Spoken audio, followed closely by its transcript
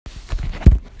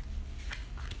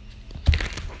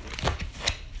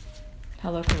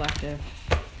Hello, Collective.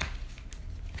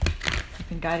 I've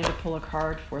been guided to pull a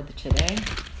card for the today.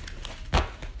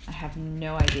 I have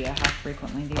no idea how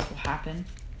frequently these will happen.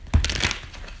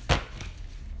 But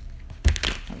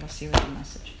let's see what the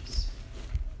message is.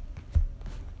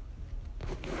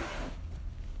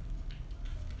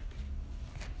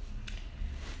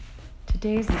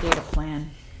 Today is the day to plan.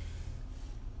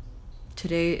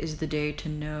 Today is the day to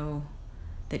know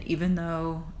that even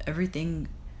though everything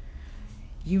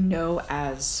you know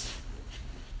as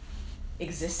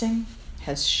existing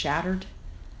has shattered,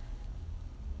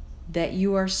 that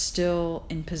you are still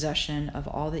in possession of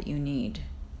all that you need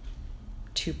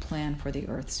to plan for the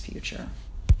Earth's future.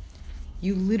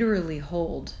 You literally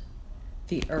hold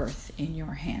the Earth in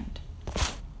your hand.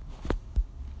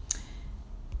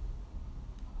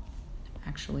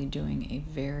 Actually doing a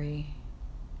very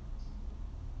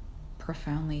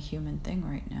profoundly human thing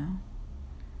right now,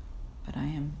 but I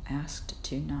am asked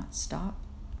to not stop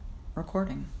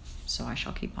recording, so I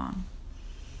shall keep on.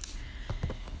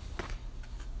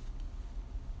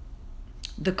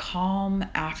 The calm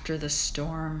after the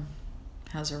storm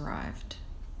has arrived.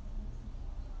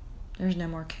 There's no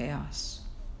more chaos.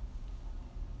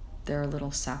 There are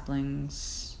little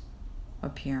saplings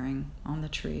appearing on the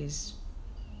trees.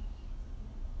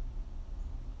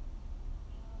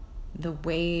 The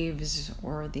waves,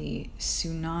 or the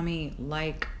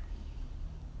tsunami-like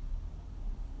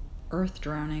earth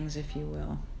drownings, if you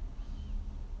will,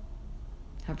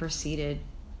 have receded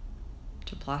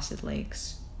to placid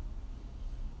lakes.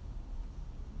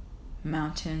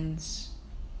 Mountains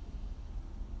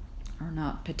are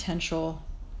not potential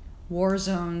war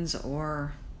zones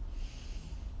or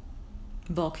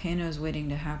volcanoes waiting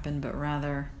to happen, but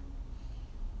rather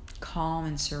calm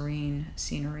and serene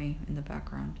scenery in the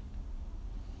background.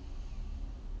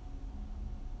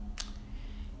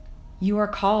 You are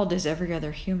called, as every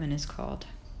other human is called,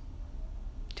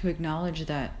 to acknowledge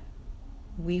that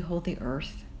we hold the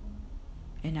earth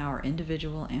in our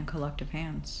individual and collective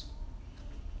hands.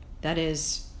 That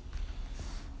is,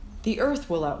 the earth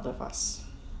will outlive us.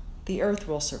 The earth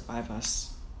will survive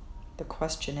us. The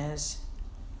question is,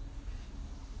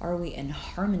 are we in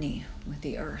harmony with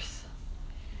the earth?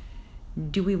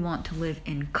 Do we want to live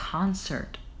in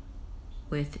concert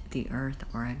with the earth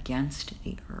or against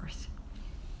the earth?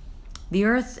 The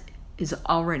earth is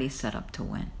already set up to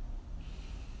win.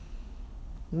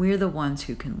 We're the ones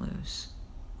who can lose.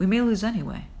 We may lose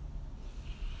anyway.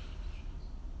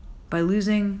 By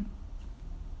losing,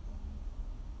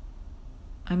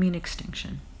 I mean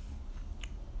extinction.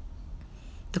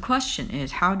 The question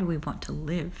is, how do we want to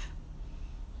live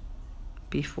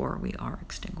before we are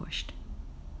extinguished?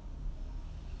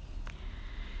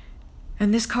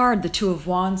 And this card, the Two of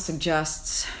Wands,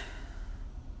 suggests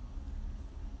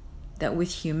that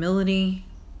with humility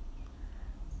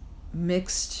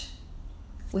mixed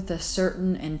with a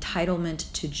certain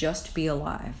entitlement to just be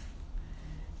alive.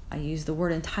 I use the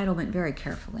word entitlement very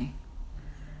carefully.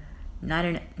 Not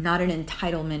an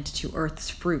entitlement to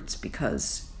Earth's fruits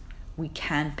because we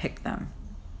can pick them.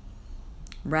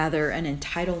 Rather, an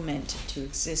entitlement to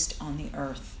exist on the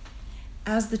earth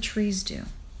as the trees do,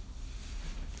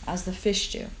 as the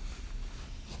fish do,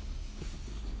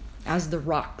 as the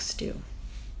rocks do.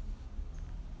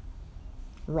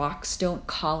 Rocks don't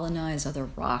colonize other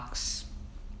rocks.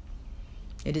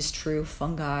 It is true,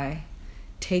 fungi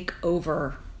take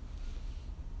over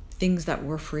things that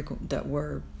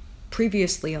were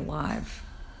previously alive,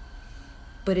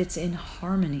 but it's in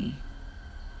harmony.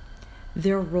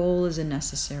 Their role is a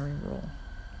necessary role.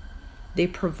 They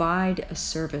provide a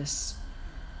service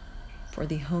for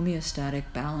the homeostatic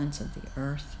balance of the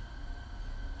earth,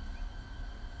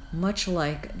 much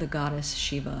like the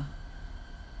goddess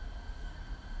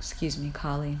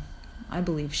Kali. I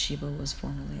believe Shiva was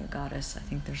formerly a goddess. I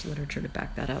think there's literature to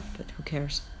back that up, but who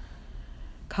cares?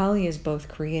 Kali is both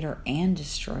creator and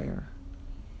destroyer.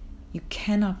 You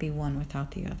cannot be one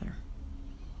without the other.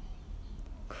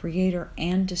 Creator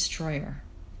and destroyer.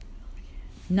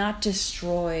 Not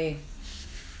destroy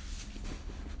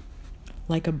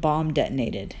like a bomb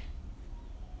detonated.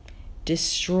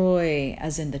 Destroy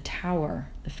as in the tower.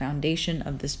 The foundation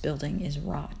of this building is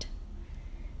rot.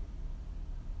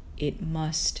 It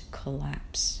must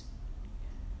collapse,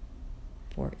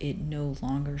 for it no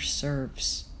longer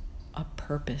serves a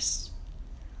purpose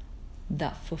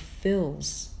that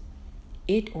fulfills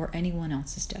it or anyone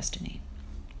else's destiny.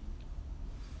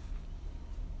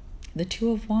 The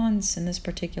Two of Wands in this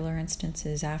particular instance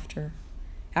is after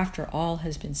all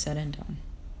has been said and done.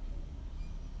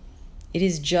 It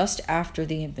is just after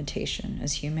the invitation.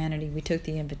 As humanity, we took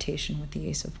the invitation with the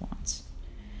Ace of Wands.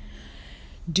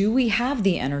 Do we have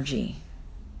the energy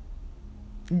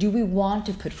Do we want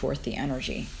to put forth the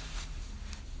energy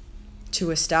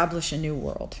to establish a new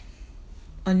world,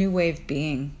 a new way of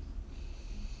being,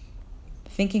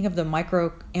 thinking of the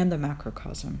micro and the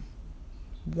macrocosm,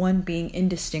 one being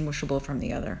indistinguishable from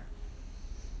the other?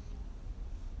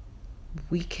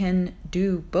 We can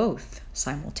do both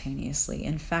simultaneously.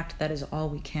 In fact, that is all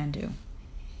we can do.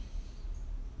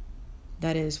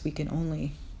 That is, we can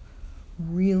only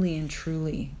really and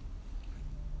truly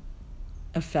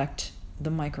affect the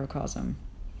microcosm,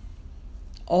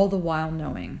 all the while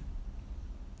knowing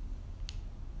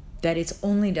that its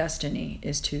only destiny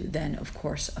is to then, of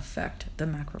course, affect the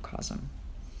macrocosm.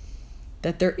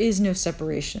 That there is no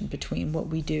separation between what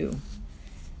we do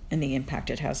and the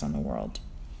impact it has on the world,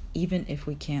 even if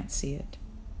we can't see it.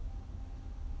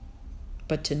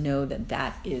 But to know that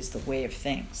that is the way of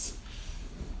things.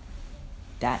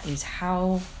 That is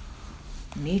how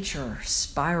nature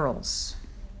spirals.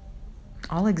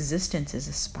 All existence is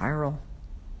a spiral.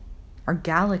 Our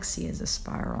galaxy is a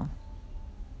spiral.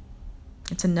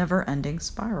 It's a never-ending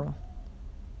spiral.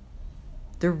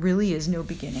 There really is no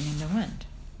beginning and no end.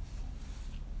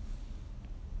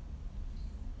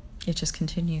 It just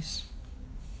continues.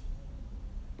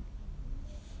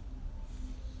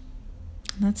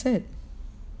 And that's it.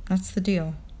 That's the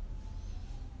deal.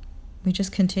 We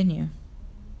just continue.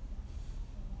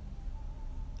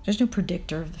 There's no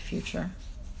predictor of the future.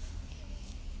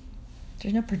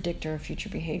 There's no predictor of future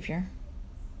behavior.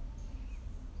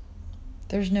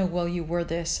 There's no, well, you were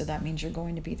this, so that means you're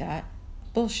going to be that.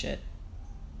 Bullshit.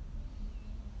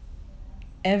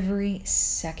 Every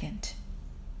second,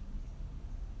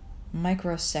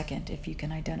 microsecond, if you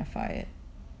can identify it,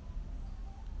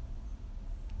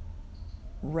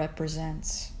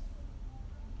 represents,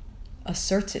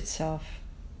 asserts itself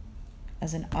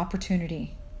as an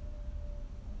opportunity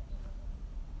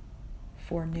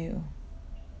for new.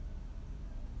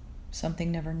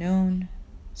 Something never known,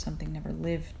 something never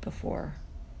lived before.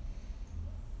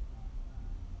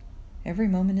 Every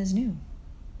moment is new.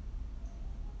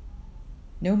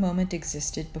 No moment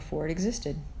existed before it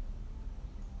existed.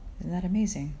 Isn't that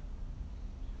amazing?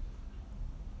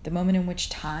 The moment in which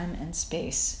time and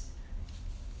space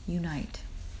unite.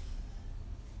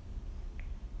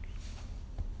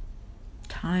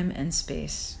 Time and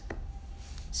space.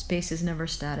 Space is never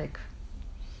static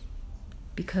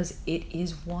because it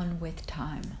is one with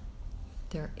time.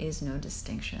 There is no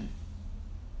distinction.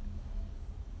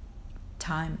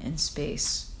 Time and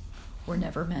space were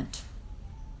never meant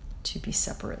to be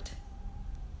separate.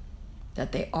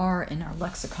 That they are in our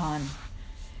lexicon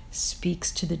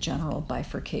speaks to the general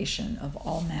bifurcation of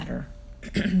all matter.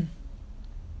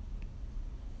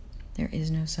 There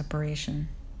is no separation.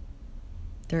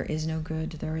 There is no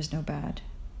good, there is no bad.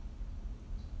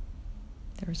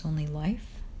 There is only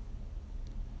life,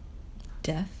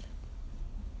 death,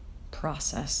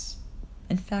 process.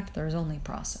 In fact, there is only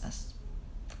process.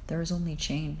 There is only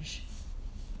change.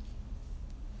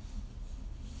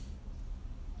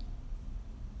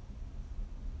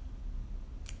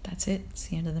 That's it. It's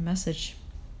the end of the message.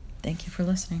 Thank you for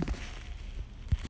listening.